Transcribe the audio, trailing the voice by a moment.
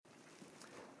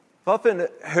I've often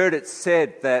heard it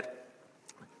said that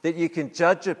you can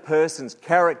judge a person's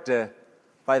character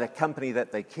by the company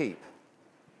that they keep.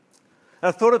 And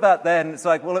I've thought about that, and it's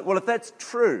like, well, if that's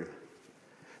true,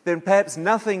 then perhaps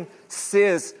nothing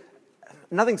speaks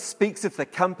of the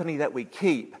company that we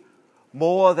keep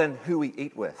more than who we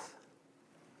eat with.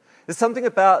 There's something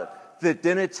about the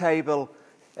dinner table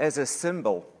as a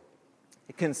symbol.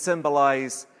 It can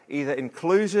symbolize either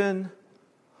inclusion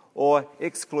or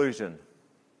exclusion.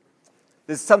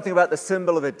 There's something about the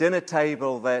symbol of a dinner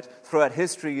table that throughout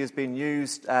history has been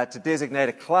used to designate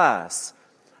a class,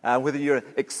 whether you're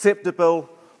acceptable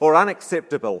or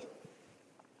unacceptable.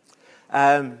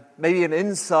 Maybe an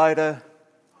insider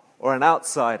or an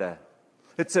outsider.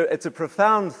 It's a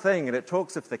profound thing, and it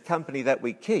talks of the company that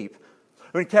we keep.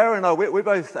 I mean, Kara and I, we're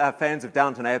both fans of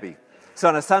Downton Abbey. So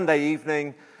on a Sunday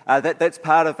evening, that's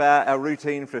part of our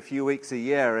routine for a few weeks a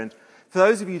year. And for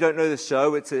those of you who don't know the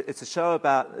show, it's a show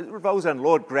it revolves around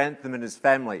Lord Grantham and his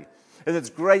family. And it's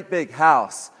a great big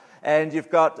house. And you've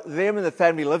got them and the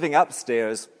family living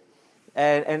upstairs.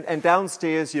 And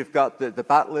downstairs you've got the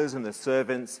butlers and the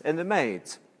servants and the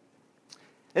maids.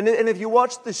 And if you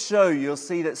watch the show, you'll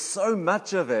see that so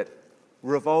much of it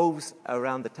revolves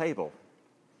around the table.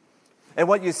 And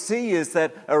what you see is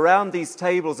that around these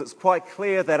tables, it's quite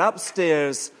clear that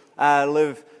upstairs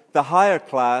live the higher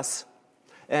class,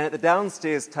 and at the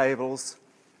downstairs tables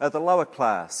are the lower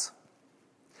class.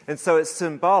 And so it's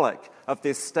symbolic of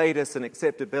their status and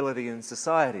acceptability in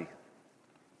society.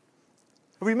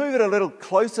 If we move it a little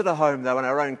closer to home, though, in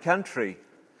our own country,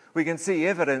 we can see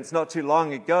evidence not too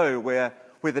long ago where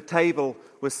the table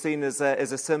was seen as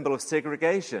a symbol of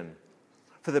segregation.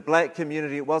 For the black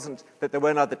community, it wasn't that they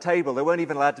weren't at the table. They weren't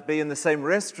even allowed to be in the same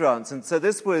restaurants. And so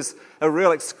this was a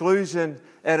real exclusion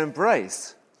and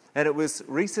embrace. And it was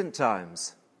recent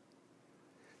times.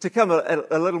 To come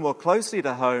a little more closely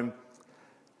to home,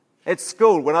 at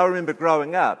school, when I remember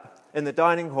growing up, in the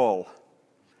dining hall,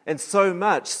 and so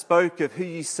much spoke of who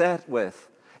you sat with,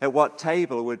 at what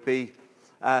table would be,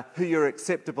 who you're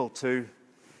acceptable to,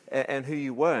 and who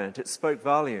you weren't. It spoke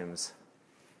volumes.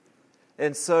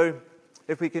 And so,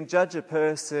 if we can judge a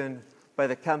person by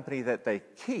the company that they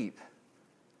keep,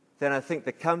 then I think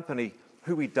the company,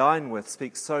 who we dine with,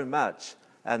 speaks so much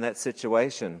in that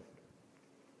situation.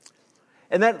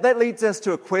 And that leads us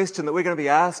to a question that we're going to be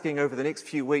asking over the next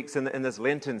few weeks in this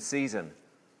Lenten season.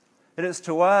 And it's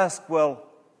to ask, well,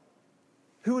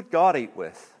 who would God eat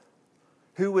with?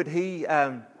 Who would He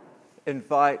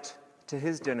invite to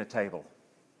His dinner table?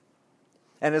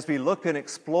 And as we look and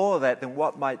explore that, then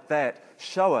what might that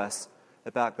show us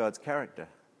about God's character?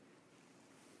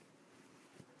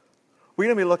 We're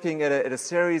going to be looking at a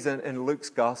series in Luke's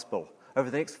Gospel. Over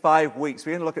the next 5 weeks,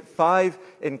 we're going to look at 5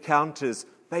 encounters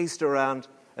based around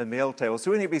a meal table. So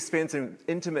we're going to be spending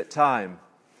intimate time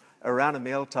around a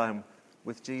mealtime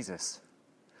with Jesus.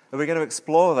 And we're going to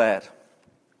explore that.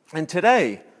 And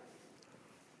today,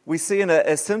 we see in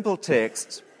a simple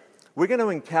text, we're going to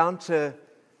encounter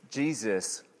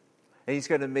Jesus, and He's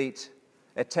going to meet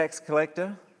a tax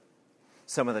collector,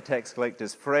 some of the tax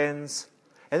collector's friends,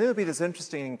 and then there'll be this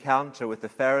interesting encounter with the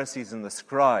Pharisees and the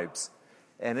scribes,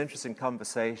 an interesting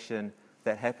conversation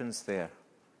that happens there.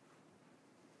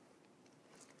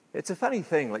 It's a funny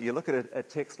thing, like you look at a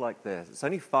text like this, it's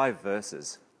only 5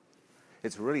 verses.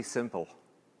 It's really simple.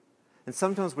 And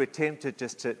sometimes we're tempted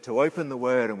just to open the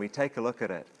Word and we take a look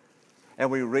at it. And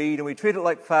we read and we treat it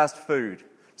like fast food.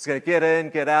 Just going to get in,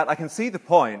 get out. I can see the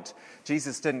point.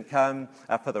 Jesus didn't come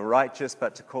for the righteous,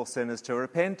 but to call sinners to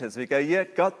repentance. We go, yeah,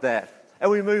 got that. And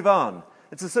we move on.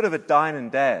 It's a sort of a dine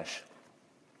and dash.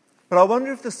 But I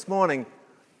wonder if this morning,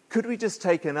 could we just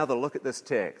take another look at this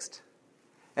text?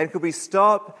 And could we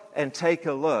stop and take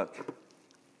a look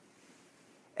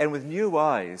and with new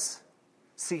eyes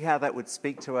see how that would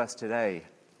speak to us today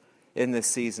in this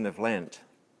season of Lent?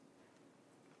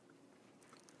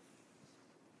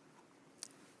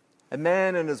 A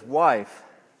man and his wife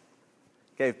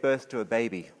gave birth to a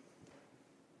baby.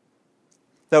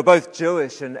 They were both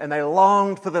Jewish and they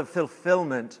longed for the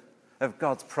fulfillment of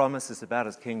God's promises about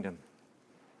His kingdom.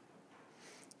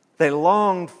 They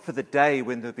longed for the day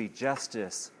when there would be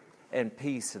justice and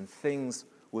peace and things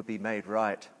would be made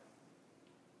right.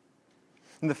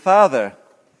 And the father,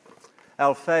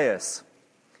 Alphaeus,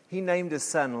 he named his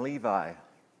son Levi.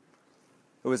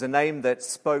 It was a name that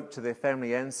spoke to their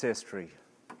family ancestry.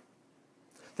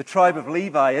 The tribe of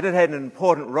Levi, it had had an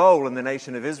important role in the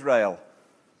nation of Israel.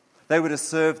 They would have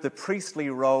served the priestly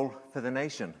role for the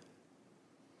nation.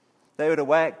 They would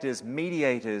have act as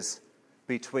mediators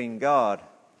between God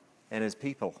and His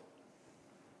people.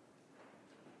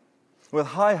 With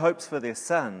high hopes for their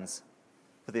sons,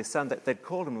 for their son. They'd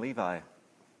called him Levi.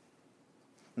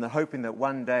 And they're hoping that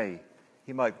one day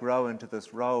he might grow into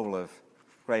this role of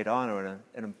great honor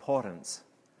and importance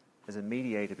as a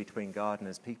mediator between God and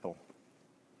his people.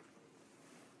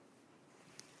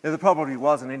 Now, there probably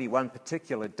wasn't any one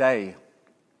particular day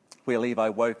where Levi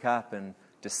woke up and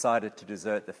decided to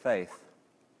desert the faith.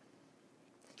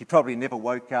 He probably never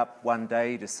woke up one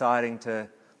day deciding to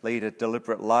lead a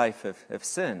deliberate life of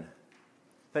sin.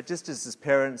 But just as his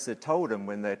parents had told him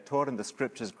when they taught him the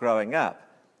scriptures growing up,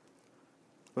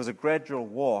 it was a gradual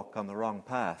walk on the wrong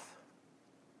path.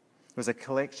 It was a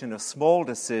collection of small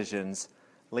decisions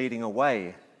leading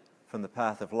away from the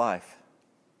path of life.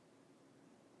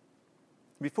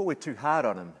 Before we're too hard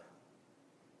on him,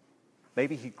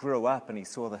 maybe he grew up and he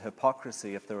saw the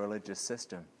hypocrisy of the religious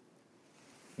system.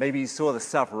 Maybe he saw the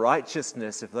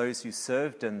self-righteousness of those who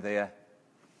served him there,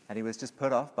 and he was just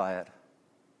put off by it.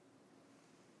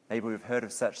 Maybe we've heard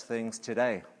of such things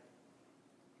today.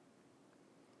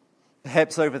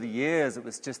 Perhaps over the years it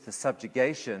was just the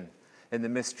subjugation and the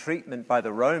mistreatment by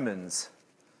the Romans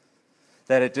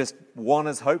that had just worn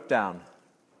his hope down.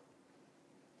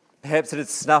 Perhaps it had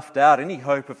snuffed out any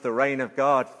hope of the reign of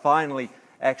God finally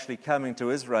actually coming to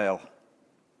Israel.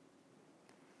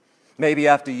 Maybe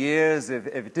after years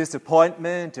of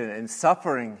disappointment and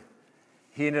suffering,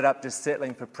 he ended up just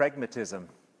settling for pragmatism.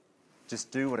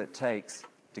 Just do what it takes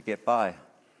to get by.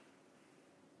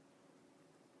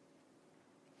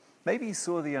 Maybe he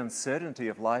saw the uncertainty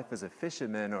of life as a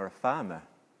fisherman or a farmer.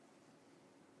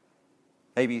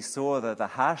 Maybe he saw the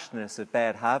harshness of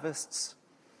bad harvests,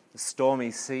 the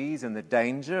stormy seas and the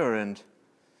danger, and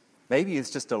maybe he's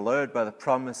just allured by the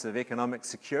promise of economic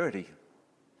security.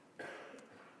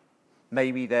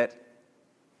 Maybe that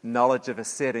knowledge of a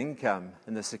set income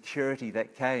and the security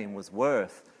that came was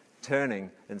worth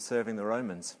turning and serving the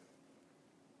Romans.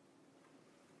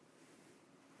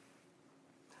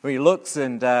 When he looks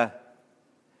and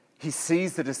he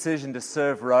sees the decision to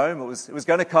serve Rome, it was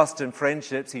going to cost him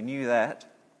friendships, he knew that.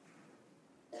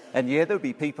 And yeah, there would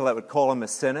be people that would call him a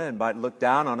sinner and might look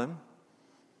down on him.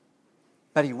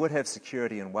 But he would have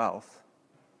security and wealth.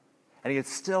 And he'd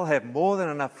still have more than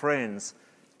enough friends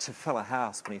to fill a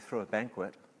house when he threw a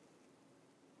banquet.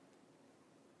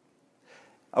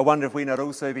 I wonder if we've not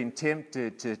also been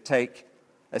tempted to take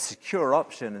a secure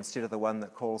option instead of the one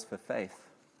that calls for faith.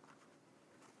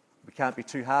 We can't be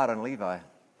too hard on Levi.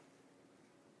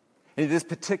 And this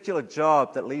particular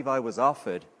job that Levi was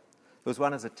offered was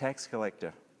one as a tax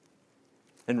collector.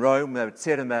 In Rome, they would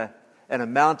set him an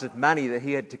amount of money that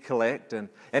he had to collect, and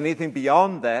anything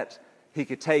beyond that he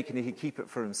could take and he could keep it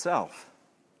for himself.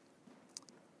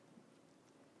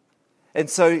 And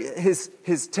so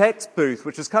his tax booth,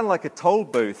 which was kind of like a toll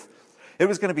booth, it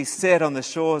was going to be set on the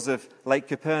shores of Lake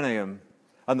Capernaum,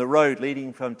 on the road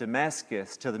leading from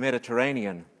Damascus to the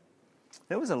Mediterranean.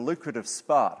 It was a lucrative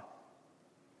spot,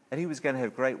 and he was going to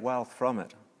have great wealth from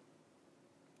it.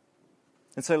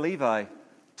 And so Levi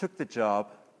took the job,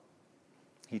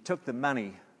 he took the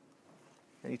money,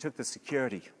 and he took the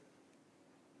security.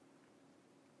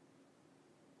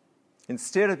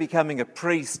 Instead of becoming a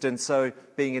priest and so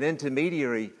being an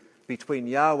intermediary between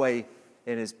Yahweh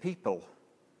and his people,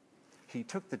 he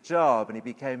took the job and he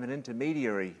became an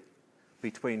intermediary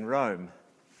between Rome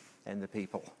and the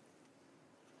people.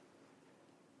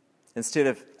 Instead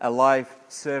of a life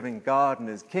serving God and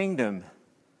his kingdom,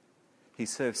 he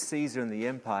served Caesar and the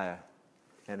empire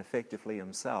and effectively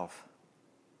himself.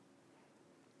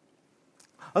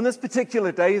 On this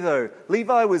particular day, though,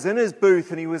 Levi was in his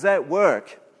booth and he was at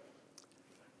work.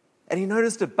 And he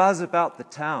noticed a buzz about the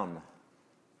town.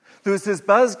 There was this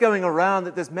buzz going around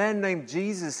that this man named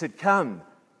Jesus had come.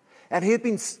 And he'd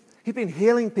been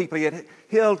healing people. He had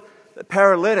healed a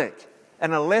paralytic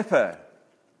and a leper.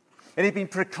 And he'd been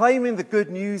proclaiming the good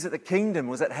news that the kingdom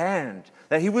was at hand,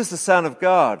 that he was the Son of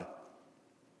God.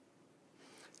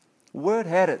 Word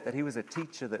had it that he was a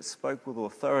teacher that spoke with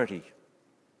authority.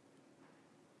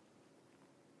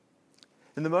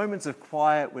 In the moments of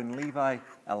quiet when Levi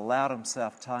allowed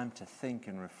himself time to think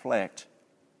and reflect,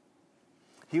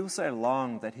 he also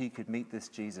longed that he could meet this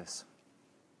Jesus.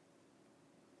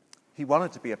 He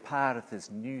wanted to be a part of this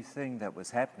new thing that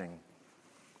was happening.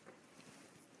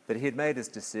 But he had made his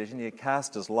decision, he had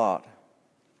cast his lot.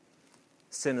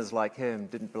 Sinners like him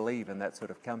didn't believe in that sort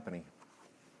of company.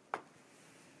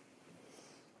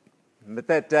 But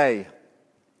that day,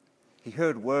 he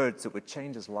heard words that would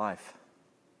change his life.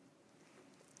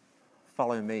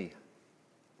 Follow me.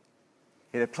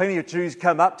 He had plenty of Jews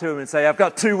come up to him and say, I've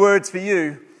got 2 words for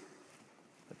you.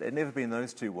 But there had never been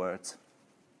those 2 words.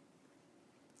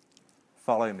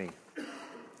 Follow me.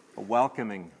 A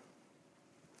welcoming,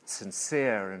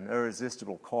 sincere and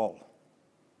irresistible call.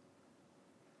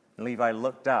 And Levi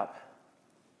looked up,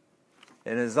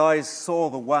 and his eyes saw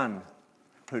the one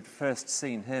who had first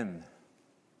seen him.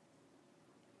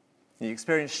 He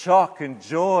experienced shock and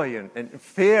joy and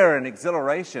fear and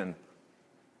exhilaration.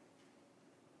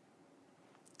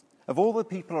 Of all the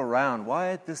people around, why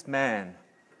had this man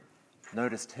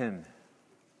noticed him?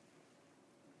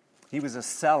 He was a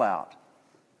sellout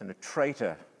and a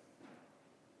traitor.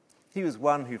 He was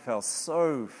one who fell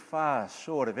so far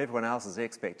short of everyone else's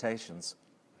expectations.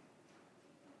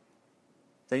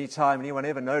 The only time anyone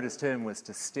ever noticed him was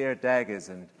to stare daggers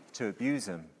and to abuse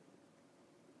him.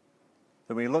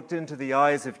 But when he looked into the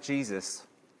eyes of Jesus,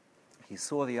 he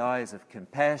saw the eyes of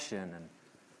compassion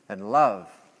and love.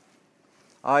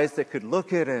 Eyes that could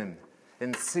look at him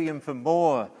and see him for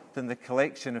more than the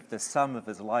collection of the sum of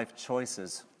his life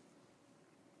choices.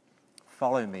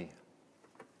 Follow me.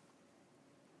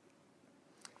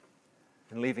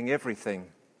 And leaving everything,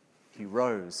 he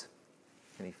rose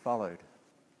and he followed.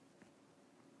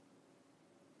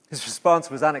 His response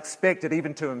was unexpected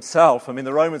even to himself. I mean,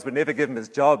 the Romans would never give him his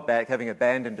job back, having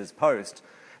abandoned his post.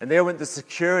 And there went the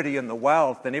security and the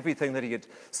wealth and everything that he had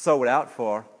sold out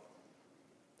for.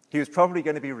 He was probably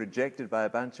going to be rejected by a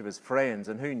bunch of his friends,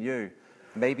 and who knew,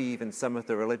 maybe even some of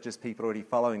the religious people already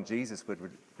following Jesus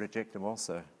would reject him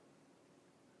also.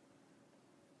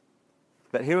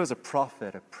 But here was a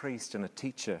prophet, a priest, and a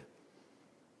teacher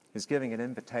who's giving an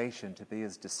invitation to be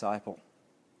his disciple.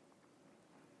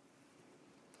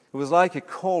 It was like a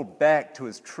call back to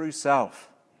his true self,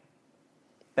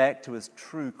 back to his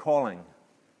true calling.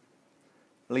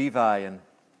 Levi, an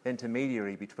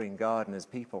intermediary between God and his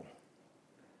people.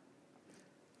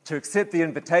 To accept the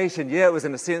invitation, it was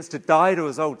in a sense to die to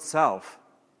his old self,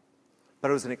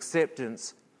 but it was an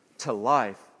acceptance to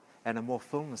life and a more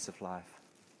fullness of life.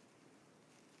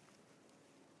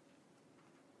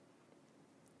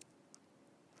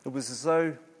 It was as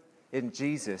though in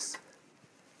Jesus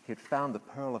he had found the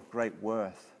pearl of great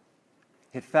worth.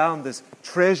 He had found this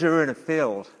treasure in a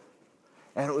field,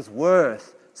 and it was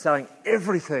worth selling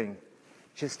everything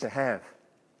just to have.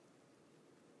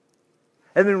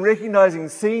 And then recognizing,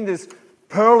 seeing this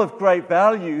pearl of great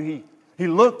value, he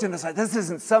looked and was like, this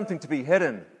isn't something to be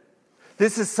hidden.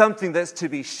 This is something that's to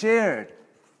be shared.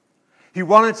 He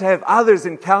wanted to have others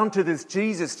encounter this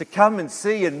Jesus, to come and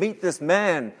see and meet this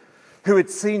man who had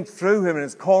seen through him and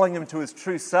is calling him to his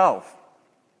true self.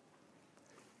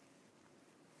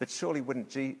 But surely wouldn't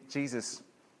Jesus,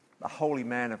 the holy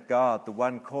man of God, the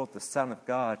one called the Son of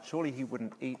God, surely he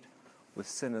wouldn't eat with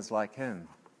sinners like him.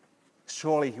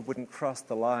 Surely he wouldn't cross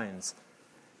the lines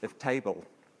of table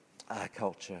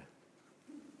culture.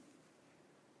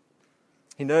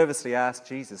 He nervously asked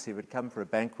Jesus if he would come for a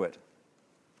banquet.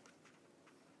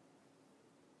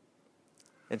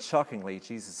 And shockingly,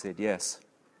 Jesus said yes.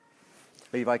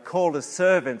 Levi called his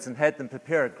servants and had them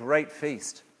prepare a great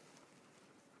feast.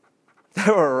 They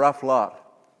were a rough lot.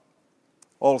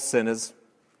 All sinners,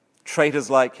 traitors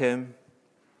like him,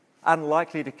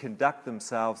 unlikely to conduct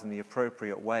themselves in the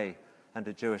appropriate way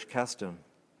under Jewish custom.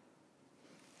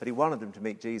 But he wanted them to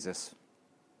meet Jesus.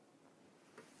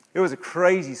 It was a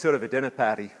crazy sort of a dinner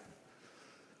party.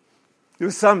 There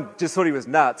was some just thought he was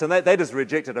nuts, and they just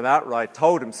rejected him outright,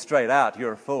 told him straight out,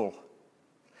 you're a fool.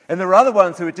 And there were other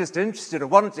ones who were just interested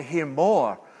and wanted to hear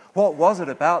more. What was it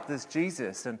about this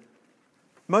Jesus? And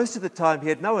most of the time, he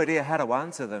had no idea how to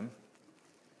answer them.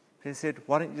 He said,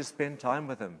 why don't you just spend time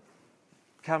with him?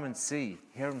 Come and see,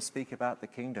 hear him speak about the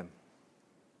kingdom.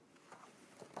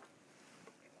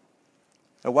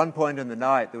 At one point in the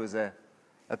night, there was a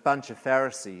bunch of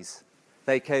Pharisees.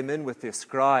 They came in with their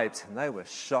scribes, and they were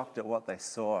shocked at what they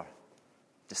saw,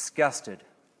 disgusted.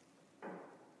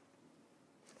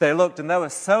 They looked and they were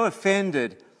so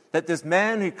offended that this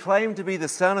man who claimed to be the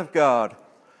Son of God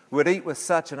would eat with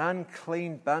such an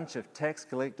unclean bunch of tax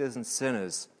collectors and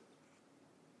sinners.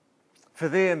 For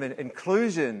them,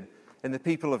 inclusion in the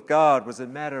people of God was a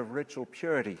matter of ritual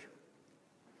purity.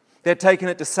 They'd taken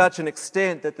it to such an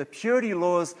extent that the purity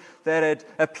laws that had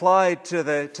applied to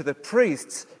the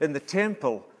priests in the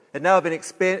temple had now been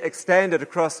extended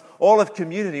across all of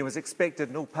community and was expected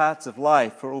in all parts of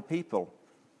life for all people.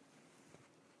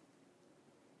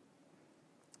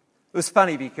 It was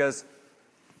funny because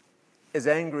as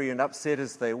angry and upset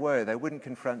as they were, they wouldn't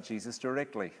confront Jesus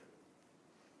directly.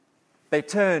 They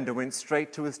turned and went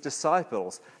straight to his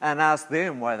disciples and asked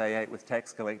them why they ate with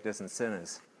tax collectors and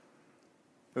sinners.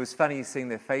 It was funny seeing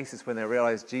their faces when they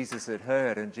realized Jesus had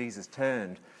heard, and Jesus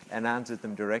turned and answered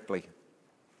them directly.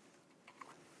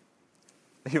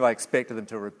 Levi expected them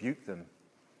to rebuke them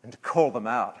and to call them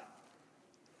out.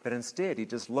 But instead, he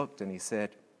just looked and he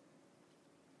said,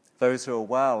 Those who are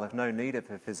well have no need of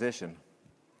a physician,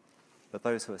 but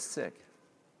those who are sick.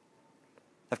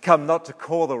 I've come not to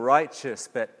call the righteous,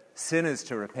 but sinners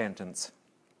to repentance.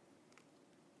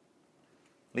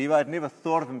 Levi had never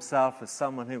thought of himself as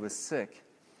someone who was sick.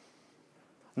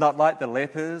 Not like the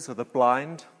lepers or the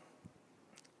blind,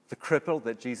 the crippled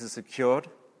that Jesus had cured.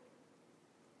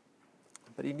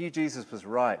 But he knew Jesus was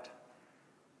right.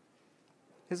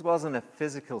 His wasn't a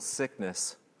physical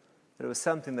sickness, but it was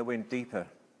something that went deeper.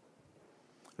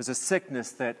 It was a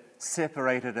sickness that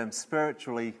separated him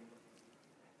spiritually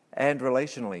and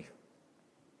relationally.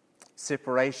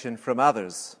 Separation from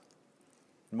others.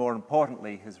 More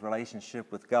importantly, his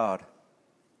relationship with God. It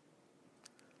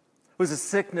was a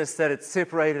sickness that had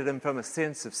separated him from a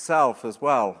sense of self as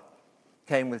well.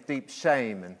 Came with deep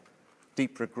shame and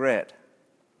deep regret.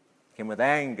 Came with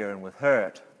anger and with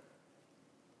hurt.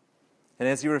 And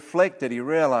as he reflected, he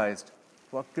realized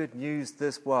what good news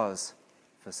this was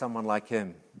for someone like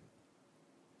him.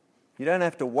 You don't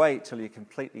have to wait till you're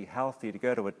completely healthy to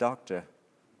go to a doctor.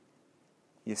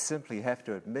 You simply have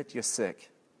to admit you're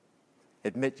sick,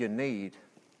 admit your need,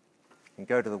 and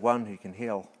go to the one who can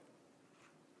heal.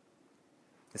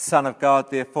 The Son of God,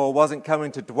 therefore, wasn't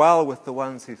coming to dwell with the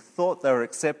ones who thought they were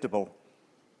acceptable,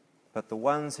 but the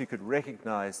ones who could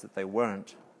recognize that they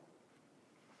weren't.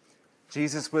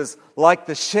 Jesus was like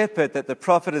the shepherd that the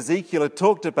prophet Ezekiel had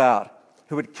talked about,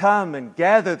 who would come and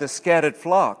gather the scattered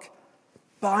flock,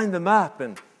 bind them up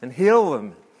and heal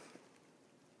them.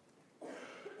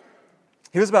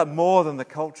 He was about more than the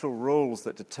cultural rules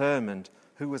that determined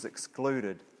who was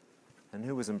excluded and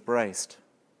who was embraced.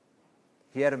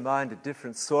 He had in mind a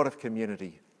different sort of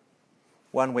community,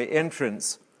 one where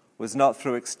entrance was not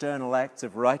through external acts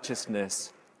of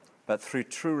righteousness, but through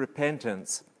true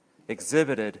repentance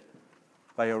exhibited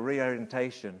by a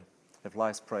reorientation of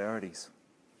life's priorities.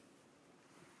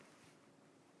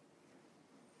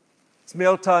 It's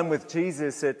mealtime with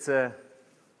Jesus. It's a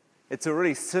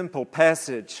really simple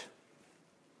passage.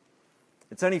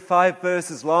 It's only 5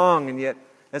 verses long, and yet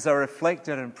as I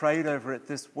reflected and prayed over it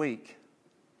this week,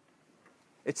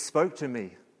 it spoke to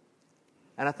me.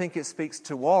 And I think it speaks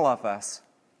to all of us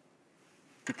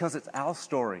because it's our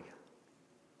story.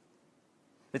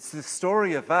 It's the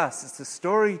story of us. It's the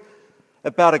story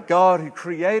about a God who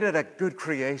created a good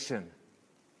creation.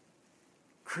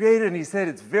 Created, and he said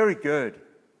it's very good.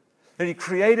 And he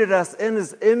created us in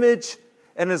his image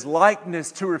and his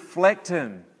likeness to reflect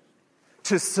him,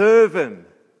 to serve him,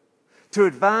 to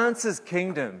advance his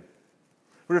kingdom,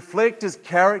 reflect his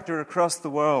character across the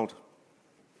world.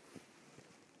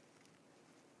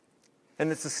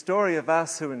 And it's a story of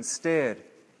us who instead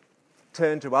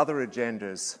turn to other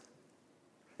agendas.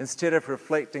 Instead of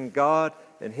reflecting God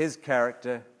and his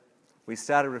character, we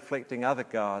started reflecting other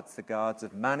gods, the gods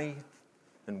of money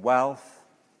and wealth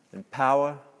and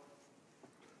power.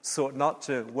 Sought not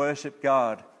to worship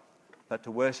God, but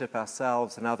to worship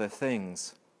ourselves and other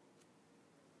things.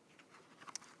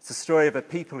 It's the story of a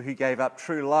people who gave up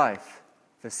true life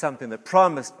for something that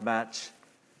promised much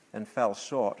and fell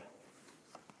short.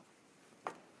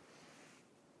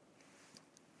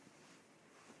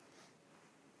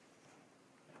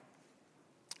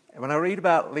 And when I read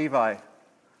about Levi,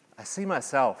 I see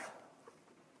myself.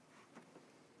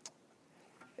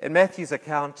 In Matthew's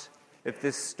account of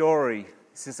this story,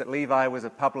 it says that Levi was a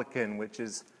publican,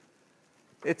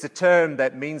 it's a term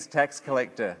that means tax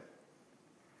collector.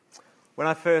 When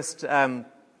I first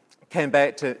came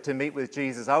back to meet with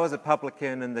Jesus, I was a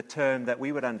publican in the term that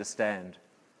we would understand.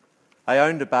 I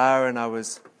owned a bar and I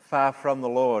was far from the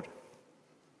Lord.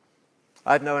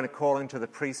 I'd known a calling to the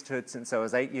priesthood since I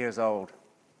was 8 years old.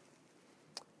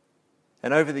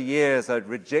 And over the years, I'd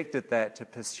rejected that to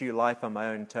pursue life on my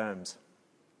own terms.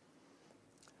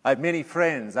 I had many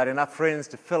friends. I had enough friends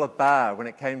to fill a bar when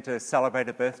it came to celebrate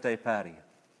a birthday party.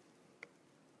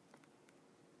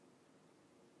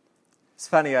 It's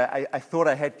funny, I thought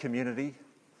I had community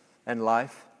and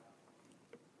life.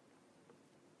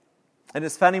 And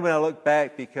it's funny when I look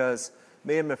back because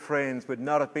me and my friends would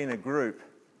not have been a group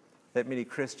that many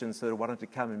Christians would have wanted to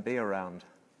come and be around.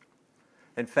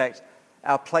 In fact,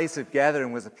 our place of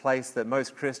gathering was a place that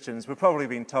most Christians were probably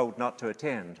being told not to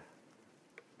attend.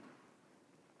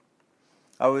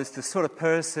 I was the sort of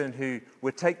person who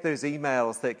would take those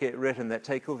emails that get written, that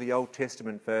take all the Old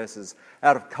Testament verses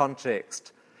out of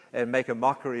context and make a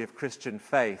mockery of Christian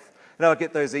faith. And I would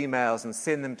get those emails and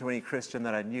send them to any Christian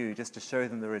that I knew just to show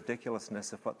them the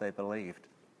ridiculousness of what they believed.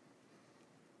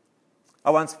 I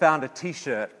once found a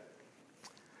t-shirt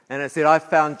and it said, "I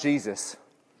found Jesus."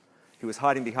 He was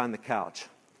hiding behind the couch.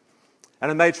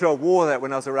 And I made sure I wore that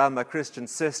when I was around my Christian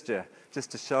sister, just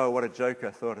to show her what a joke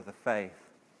I thought of the faith.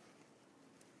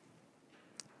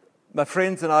 My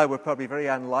friends and I were probably very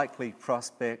unlikely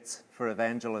prospects for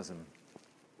evangelism.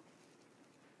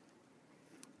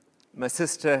 My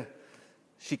sister,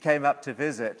 she came up to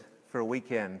visit for a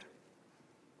weekend,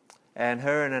 and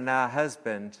her and her now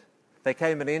husband, they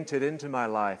came and entered into my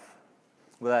life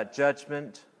without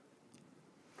judgment,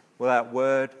 without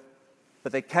word,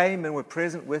 but they came and were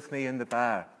present with me in the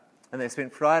bar, and they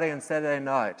spent Friday and Saturday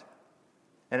night,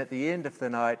 and at the end of the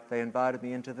night, they invited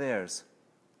me into theirs.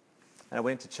 And I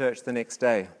went to church the next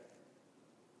day.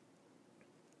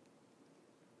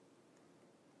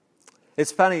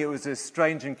 It's funny, it was a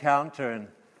strange encounter, and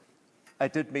I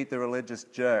did meet the religious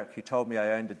jerk who told me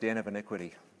I owned a den of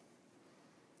iniquity.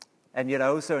 And yet I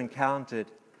also encountered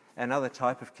another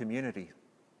type of community.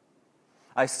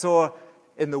 I saw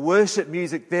in the worship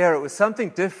music there, it was something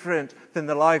different than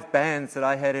the live bands that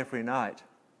I had every night.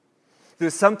 There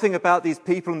was something about these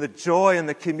people and the joy and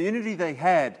the community they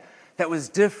had that was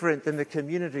different than the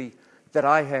community that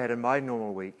I had in my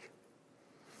normal week.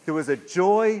 There was a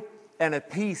joy and a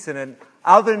peace and an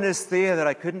otherness there that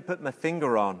I couldn't put my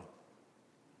finger on.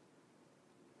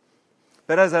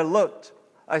 But as I looked,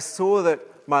 I saw that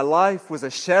my life was a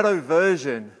shadow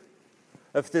version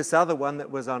of this other one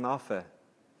that was on offer.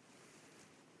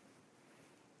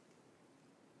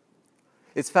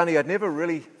 It's funny, I'd never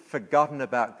really forgotten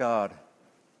about God.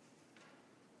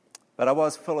 But I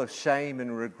was full of shame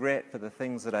and regret for the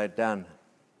things that I'd done.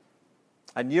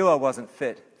 I knew I wasn't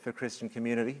fit for Christian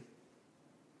community.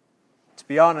 To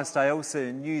be honest, I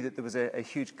also knew that there was a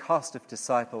huge cost of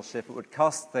discipleship. It would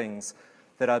cost things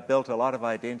that I built a lot of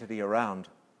identity around.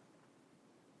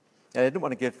 And I didn't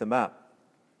want to give them up.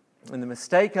 And the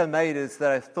mistake I made is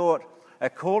that I thought a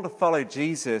call to follow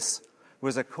Jesus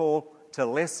was a call to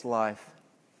less life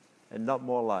and not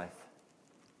more life.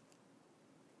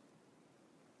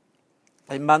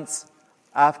 In months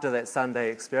after that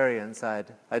Sunday experience,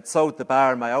 I'd sold the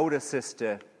bar, and my older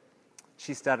sister,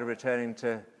 she started returning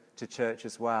to church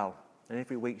as well. And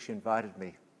every week she invited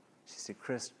me. She said,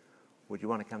 "Chris, would you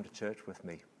want to come to church with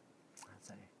me?" I'd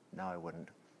say, "No, I wouldn't."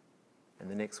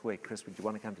 And the next week, "Chris, would you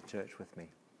want to come to church with me?"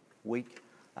 Week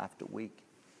after week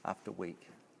after week.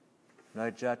 No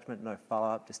judgment, no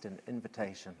follow-up, just an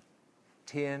invitation.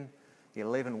 10,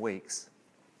 11 weeks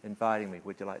inviting me,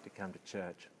 "Would you like to come to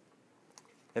church?"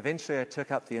 Eventually, I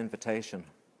took up the invitation.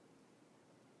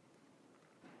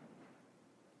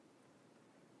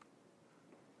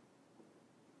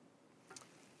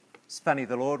 It's funny,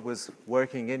 the Lord was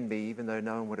working in me even though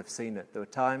no one would have seen it. There were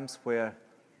times where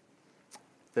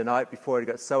the night before it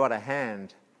got so out of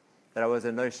hand that I was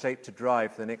in no shape to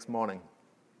drive the next morning.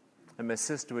 And my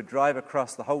sister would drive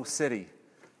across the whole city,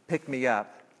 pick me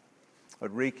up.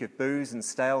 I'd reek of booze and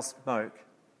stale smoke.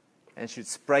 And she'd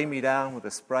spray me down with a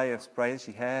spray that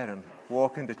she had and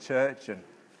walk into church and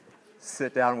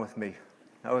sit down with me.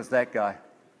 I was that guy.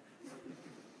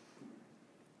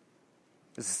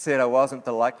 As I said, I wasn't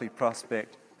the likely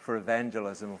prospect for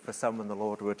evangelism or for someone the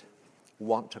Lord would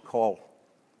want to call.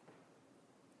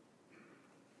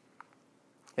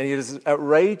 And yet, as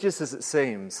outrageous as it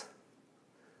seems,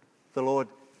 the Lord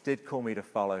did call me to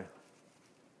follow.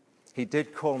 He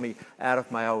did call me out of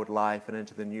my old life and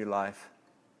into the new life.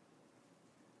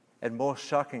 And more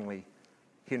shockingly,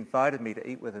 He invited me to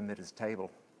eat with Him at His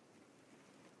table.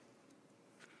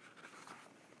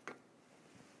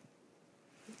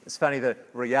 It's funny, the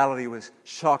reality was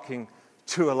shocking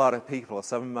to a lot of people,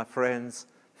 some of my friends,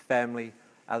 family,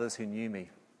 others who knew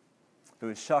me. It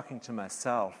was shocking to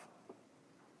myself.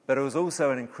 But it was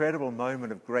also an incredible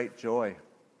moment of great joy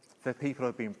for people who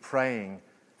have been praying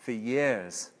for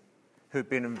years, who've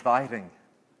been inviting.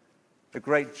 A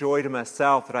great joy to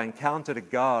myself that I encountered a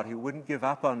God who wouldn't give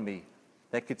up on me,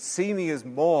 that could see me as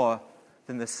more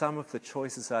than the sum of the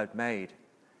choices I'd made,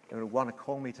 and would want to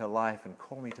call me to life and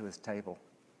call me to His table.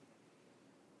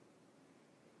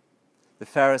 The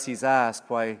Pharisees asked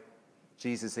why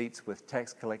Jesus eats with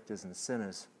tax collectors and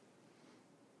sinners.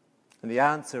 And the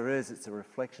answer is, it's a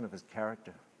reflection of His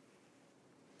character.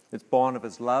 It's born of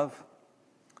His love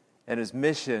and His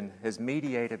mission as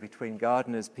mediator between God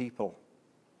and His people.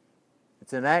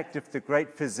 It's an act of the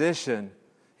great physician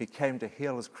who came to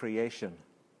heal His creation,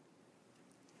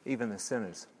 even the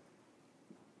sinners.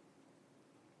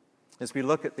 As we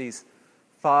look at these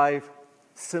 5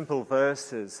 simple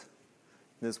verses,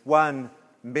 there's one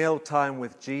mealtime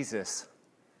with Jesus.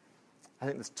 I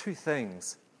think there's 2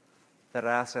 things that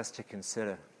I ask us to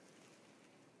consider.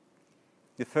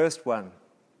 The first one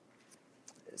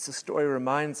is the story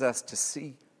reminds us to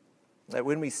see that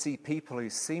when we see people who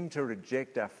seem to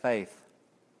reject our faith,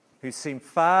 who seem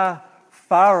far,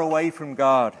 far away from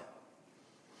God,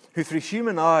 who through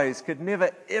human eyes could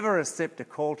never ever accept a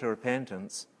call to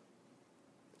repentance,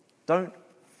 don't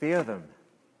fear them.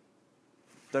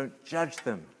 Don't judge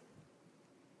them.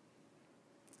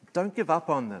 Don't give up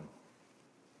on them.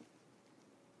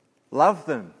 Love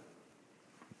them.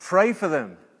 Pray for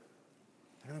them.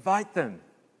 And invite them.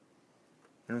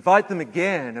 Invite them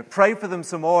again, and pray for them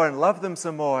some more, and love them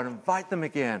some more, and invite them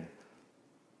again.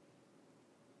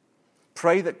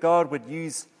 Pray that God would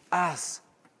use us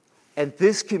and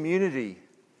this community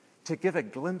to give a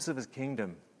glimpse of His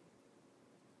kingdom.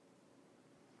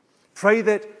 Pray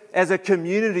that as a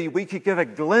community we could give a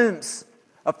glimpse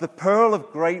of the pearl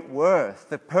of great worth,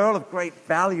 the pearl of great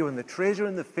value, and the treasure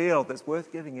in the field that's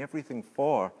worth giving everything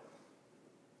for.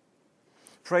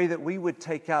 Pray that we would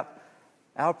take up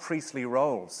our priestly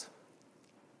roles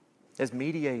as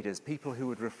mediators, people who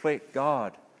would reflect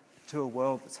God to a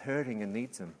world that's hurting and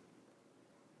needs Him.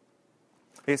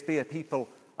 Let's be a people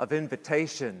of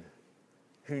invitation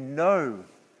who know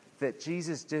that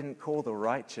Jesus didn't call the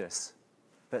righteous,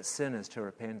 but sinners to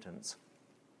repentance.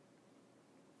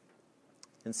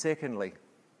 And secondly,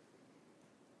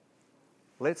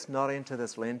 let's not enter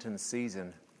this Lenten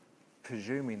season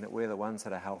presuming that we're the ones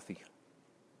that are healthy.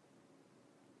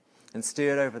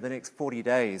 Instead, over the next 40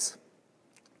 days,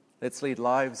 let's lead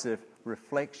lives of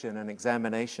reflection and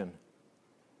examination.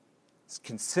 Let's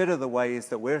consider the ways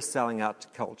that we're selling out to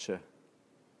culture.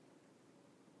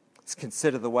 Let's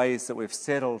consider the ways that we've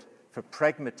settled for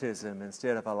pragmatism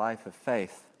instead of a life of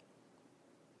faith,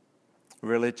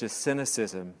 religious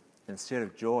cynicism instead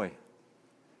of joy,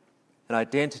 an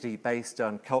identity based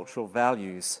on cultural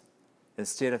values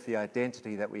instead of the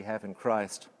identity that we have in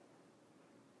Christ.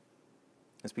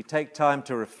 As we take time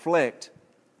to reflect,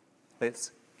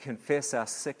 let's confess our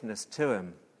sickness to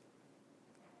Him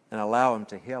and allow Him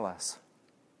to heal us.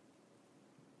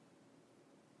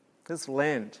 This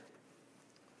Lent,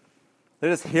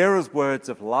 let us hear His words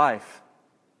of life,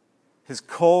 His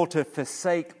call to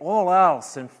forsake all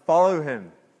else and follow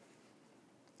Him.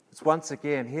 Let's once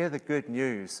again hear the good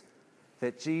news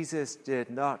that Jesus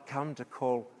did not come to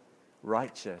call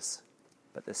righteous,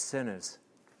 but the sinners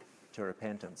to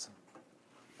repentance.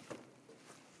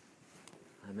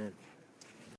 Amen.